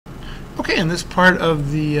Okay, in this part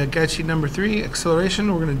of the guide sheet number 3,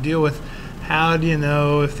 acceleration, we're going to deal with how do you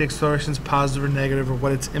know if the acceleration is positive or negative or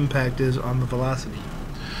what its impact is on the velocity.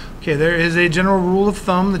 Okay, there is a general rule of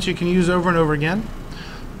thumb that you can use over and over again.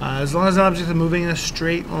 As long as an object is moving in a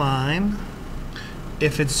straight line,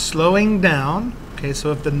 if it's slowing down, okay,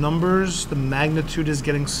 so if the numbers, the magnitude is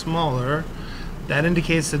getting smaller, that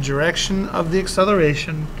indicates the direction of the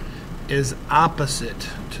acceleration is opposite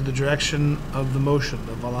to the direction of the motion,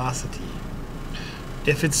 the velocity.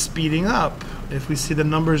 If it's speeding up, if we see the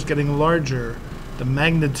numbers getting larger, the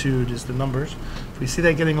magnitude is the numbers, if we see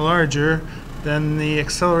that getting larger, then the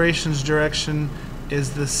acceleration's direction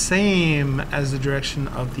is the same as the direction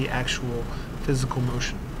of the actual physical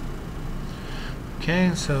motion.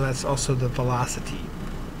 Okay, so that's also the velocity.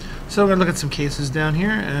 So we're going to look at some cases down here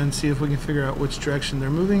and see if we can figure out which direction they're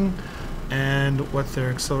moving and what their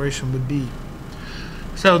acceleration would be.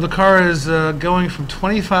 So the car is going from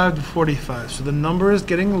 25 to 45. So the number is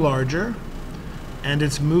getting larger and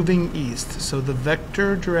it's moving east. So the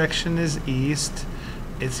vector direction is east.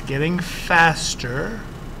 It's getting faster.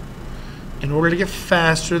 In order to get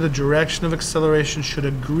faster, the direction of acceleration should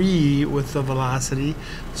agree with the velocity.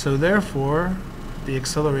 So therefore, the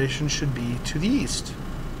acceleration should be to the east.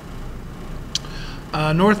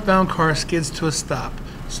 Northbound car skids to a stop.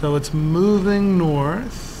 So it's moving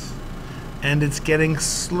north and it's getting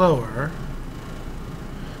slower.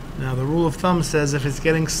 Now the rule of thumb says if it's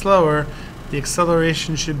getting slower, the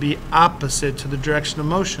acceleration should be opposite to the direction of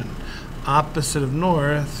motion. Opposite of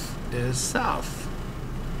north is south.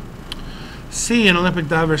 C, an Olympic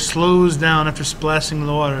diver slows down after splashing in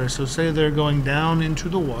the water. So say they're going down into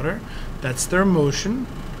the water. That's their motion.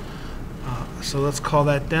 So let's call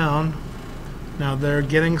that down. Now they're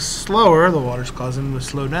getting slower, the water's causing them to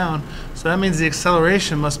slow down, so that means the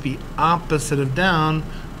acceleration must be opposite of down,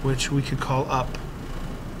 which we could call up.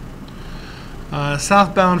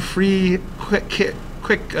 Southbound free quick kick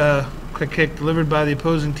delivered by the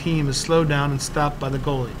opposing team is slowed down and stopped by the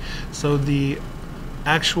goalie. So the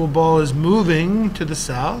actual ball is moving to the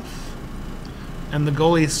south, and the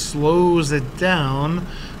goalie slows it down,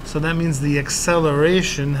 so that means the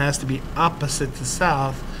acceleration has to be opposite to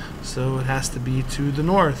south. So it has to be to the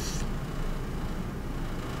north.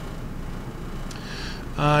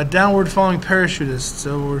 Downward falling parachutist.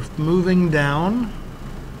 So we're moving down.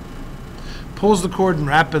 Pulls the cord and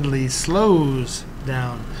rapidly slows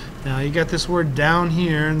down. Now you got this word down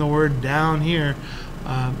here and the word down here.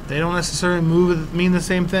 They don't necessarily mean the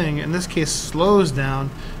same thing. In this case, slows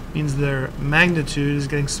down means their magnitude is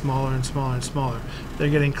getting smaller and smaller and smaller.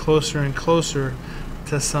 They're getting closer and closer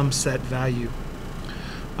to some set value.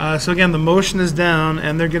 So again, the motion is down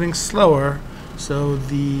and they're getting slower, so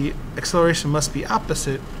the acceleration must be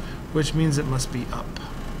opposite, which means it must be up.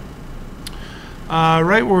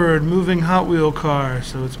 Rightward, moving Hot Wheel car,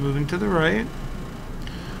 so it's moving to the right.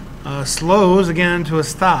 Slows again to a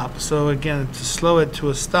stop, so again, to slow it to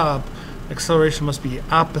a stop, acceleration must be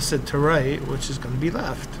opposite to right, which is going to be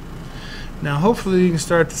left. Now hopefully you can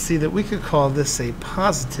start to see that we could call this a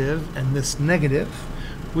positive and this negative.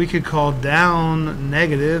 We could call down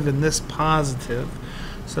negative and this positive.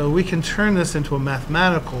 So we can turn this into a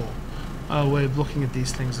mathematical way of looking at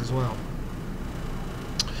these things as well.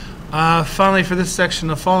 Finally, for this section,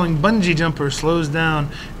 a falling bungee jumper slows down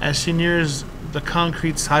as she nears the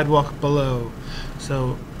concrete sidewalk below.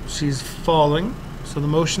 So she's falling, so the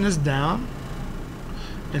motion is down,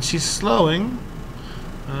 and she's slowing.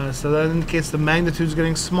 So that indicates the magnitude is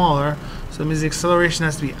getting smaller. So that means the acceleration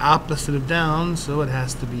has to be opposite of down, so it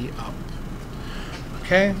has to be up.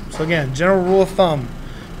 Okay, so again, general rule of thumb.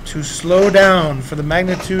 To slow down for the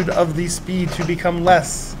magnitude of the speed to become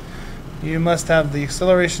less, you must have the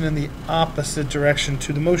acceleration in the opposite direction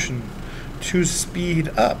to the motion. To speed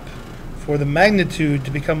up for the magnitude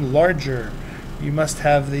to become larger, you must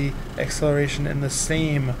have the acceleration in the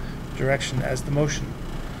same direction as the motion.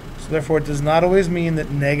 So therefore, it does not always mean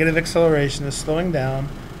that negative acceleration is slowing down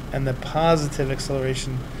and the positive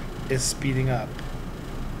acceleration is speeding up.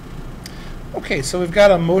 Okay, so we've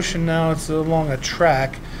got a motion now. It's along a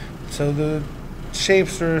track. So the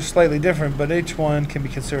shapes are slightly different, but each one can be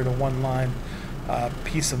considered a one-line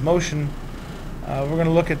piece of motion. We're going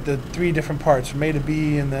to look at the three different parts, from A to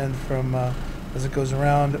B, and then from as it goes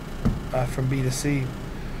around from B to C.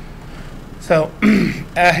 So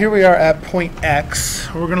here we are at point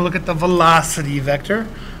X. We're going to look at the velocity vector.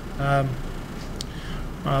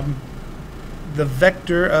 The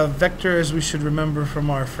vector, as we should remember from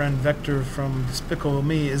our friend Vector from Despicable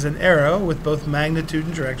Me, is an arrow with both magnitude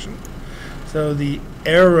and direction. So the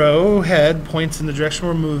arrow head points in the direction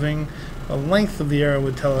we're moving. The length of the arrow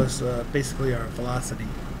would tell us basically our velocity.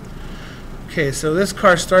 Okay, so this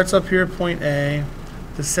car starts up here at point A,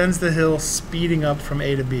 descends the hill speeding up from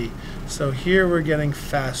A to B. So here we're getting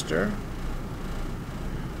faster.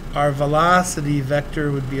 Our velocity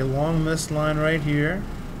vector would be along this line right here.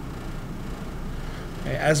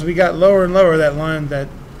 Okay, as we got lower and lower, that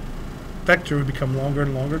vector would become longer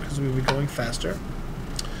and longer because we would be going faster.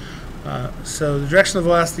 So the direction of the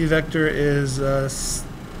velocity vector is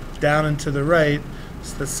down and to the right.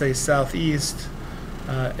 So let's say southeast.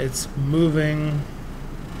 It's moving.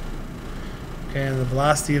 Okay, and the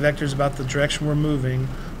velocity vector is about the direction we're moving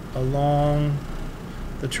along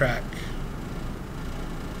the track.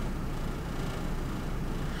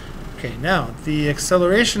 Okay, now the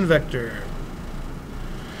acceleration vector.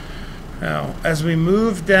 Now, as we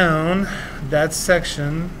move down that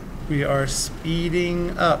section, we are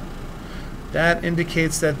speeding up. That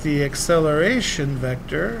indicates that the acceleration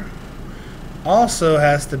vector also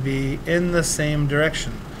has to be in the same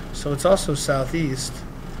direction. So it's also southeast.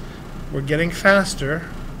 We're getting faster.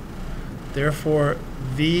 Therefore,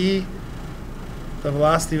 the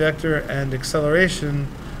velocity vector and acceleration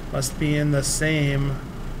must be in the same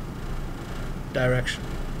direction.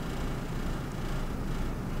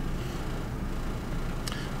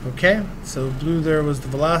 Okay, so blue there was the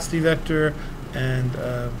velocity vector, and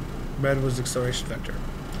red was the acceleration vector.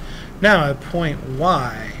 Now at point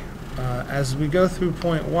Y, as we go through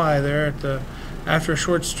point Y there, after a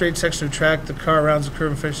short straight section of track, the car rounds the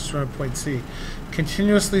curve and finishes from point C.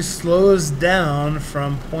 Continuously slows down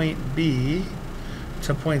from point B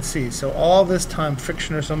to point C. So all this time,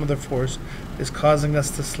 friction or some other force is causing us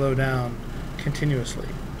to slow down continuously.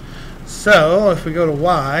 So if we go to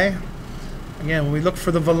Y, again, when we look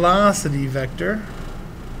for the velocity vector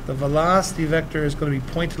is going to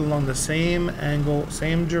be pointed along the same angle,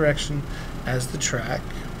 same direction as the track.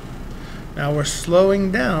 Now we're slowing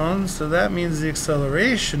down, so that means the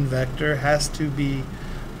acceleration vector has to be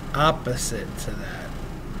opposite to that.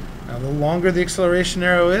 Now the longer the acceleration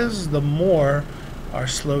arrow is, the more our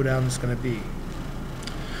slowdown is going to be.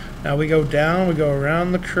 Now we go down, we go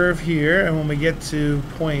around the curve here, and when we get to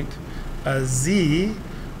point Z,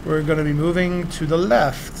 we're going to be moving to the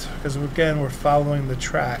left, because again, we're following the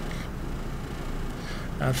track.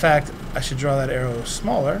 Now, in fact, I should draw that arrow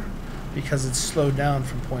smaller, because it's slowed down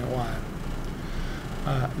from point Y.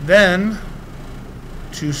 Then,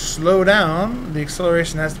 to slow down, the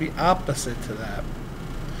acceleration has to be opposite to that.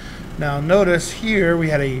 Now notice here we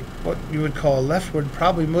had what you would call a leftward,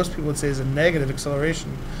 probably most people would say is a negative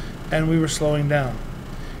acceleration, and we were slowing down.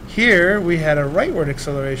 Here we had a rightward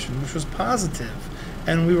acceleration, which was positive,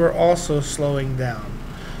 and we were also slowing down.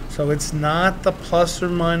 So it's not the plus or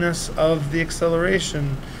minus of the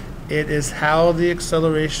acceleration, it is how the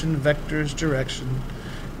acceleration vector's direction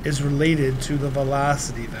is related to the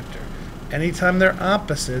velocity vector. Anytime they're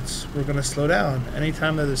opposites, we're going to slow down.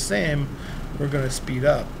 Anytime they're the same, we're going to speed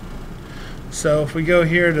up. So if we go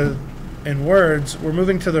here to, in words, we're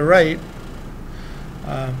moving to the right,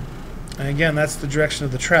 and again, that's the direction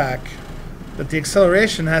of the track, but the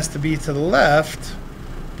acceleration has to be to the left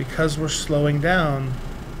because we're slowing down.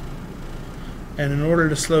 And in order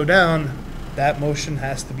to slow down, that motion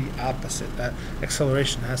has to be opposite. That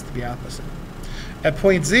acceleration has to be opposite. At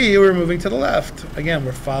point Z, we're moving to the left. Again,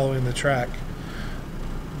 we're following the track.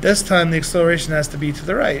 This time, the acceleration has to be to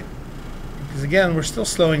the right, because again, we're still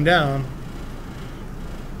slowing down.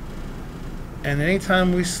 And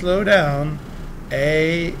anytime we slow down,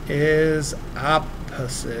 A is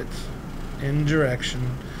opposite in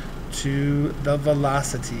direction to the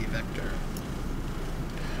velocity vector.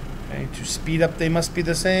 Okay, to speed up, they must be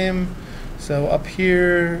the same. So up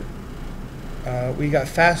here, we got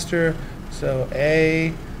faster, so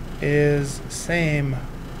A is same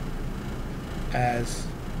as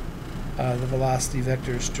the velocity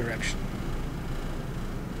vector's direction.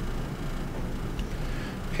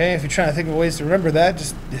 Okay, if you're trying to think of ways to remember that,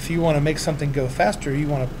 just if you want to make something go faster, you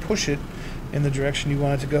want to push it in the direction you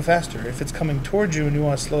want it to go faster. If it's coming towards you and you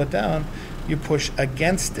want to slow it down, you push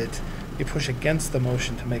against it. You push against the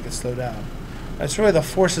motion to make it slow down. It's really the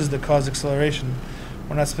forces that cause acceleration.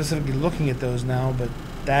 We're not specifically looking at those now, but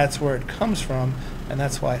that's where it comes from, and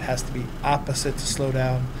that's why it has to be opposite to slow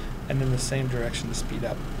down and in the same direction to speed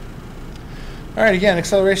up. All right, again,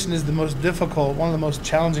 acceleration is the most difficult, one of the most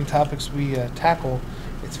challenging topics we tackle.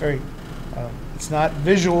 It's it's not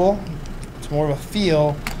visual, it's more of a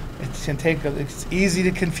feel. It's easy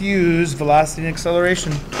to confuse velocity and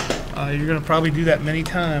acceleration. You're going to probably do that many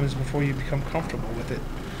times before you become comfortable with it.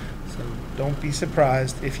 So don't be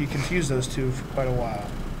surprised if you confuse those two for quite a while.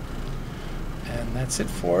 And that's it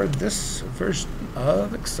for this version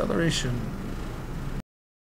of acceleration.